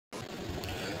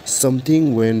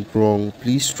Something went wrong.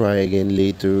 Please try again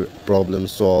later. Problem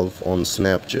solved on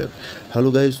Snapchat.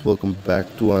 Hello guys, welcome back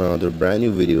to another brand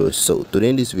new video. So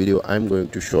today in this video I'm going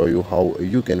to show you how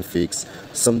you can fix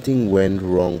something went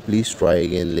wrong. Please try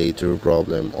again later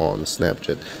problem on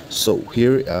Snapchat. So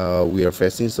here we are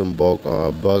facing some bug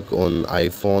on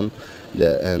iPhone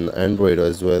and Android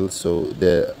as well. So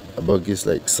the bug is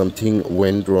like something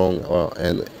went wrong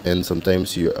and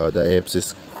sometimes the apps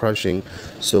is crashing.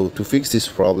 So to fix this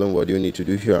problem, what you need to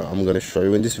do here, I'm going to show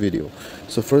you in this video.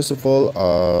 So first of all,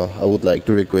 I would like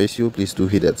to request you, please do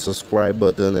hit that subscribe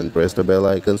button and press the bell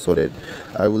icon so that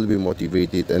I will be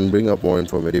motivated and bring up more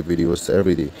informative videos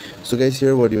every day. So guys,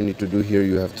 here what you need to do here,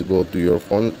 you have to go to your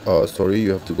phone,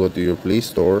 you have to go to your Play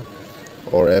Store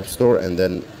or App Store, and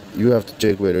then you have to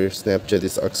check whether Snapchat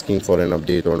is asking for an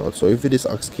update or not. So if it is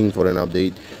asking for an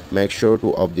update, make sure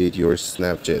to update your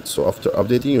Snapchat. So after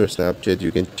updating your Snapchat,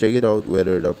 you can check it out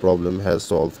whether the problem has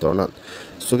solved or not.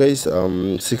 So guys,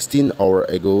 16 hours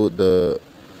ago the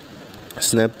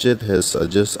Snapchat has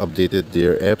just updated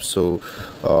their app. So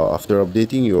after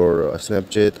updating your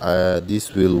Snapchat,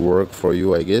 this will work for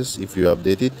you, I guess. If you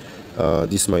update it,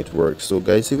 this might work. So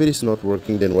guys, if it is not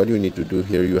working, then what you need to do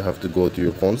here, you have to go to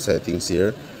your phone settings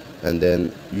here, and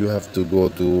then you have to go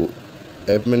to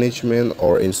app management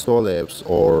or install apps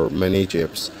or manage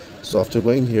apps. So after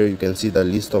going here, you can see the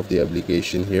list of the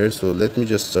application here. So let me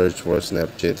just search for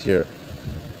Snapchat here.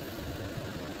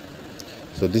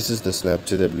 So this is the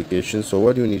Snapchat application. So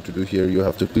what you need to do here, you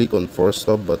have to click on force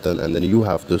stop button, and then you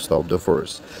have to stop the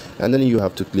force, and then you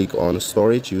have to click on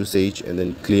storage usage and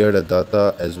then clear the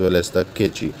data as well as the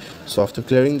cache. So after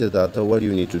clearing the data, what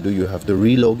you need to do, you have to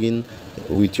re-log in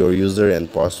with your user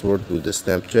and password to the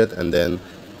Snapchat, and then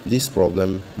this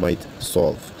problem might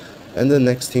solve. And the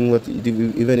next thing,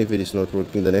 even if it is not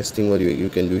working, the next thing what you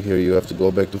can do here, you have to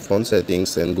go back to phone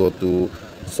settings and go to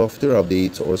software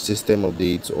updates or system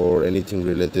updates or anything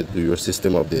related to your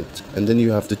system update, and then you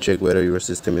have to check whether your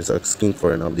system is asking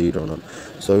for an update or not.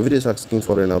 So if it is asking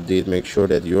for an update, make sure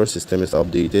that your system is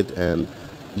updated and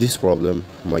this problem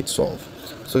might solve.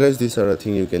 So guys, these are the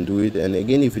things you can do it. And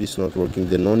again, if it is not working,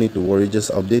 then no need to worry,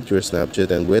 just update your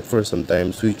Snapchat and wait for some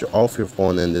time, switch off your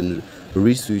phone and then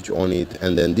re-switch on it,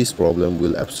 and then this problem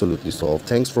will absolutely solve.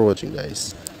 Thanks for watching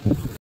guys.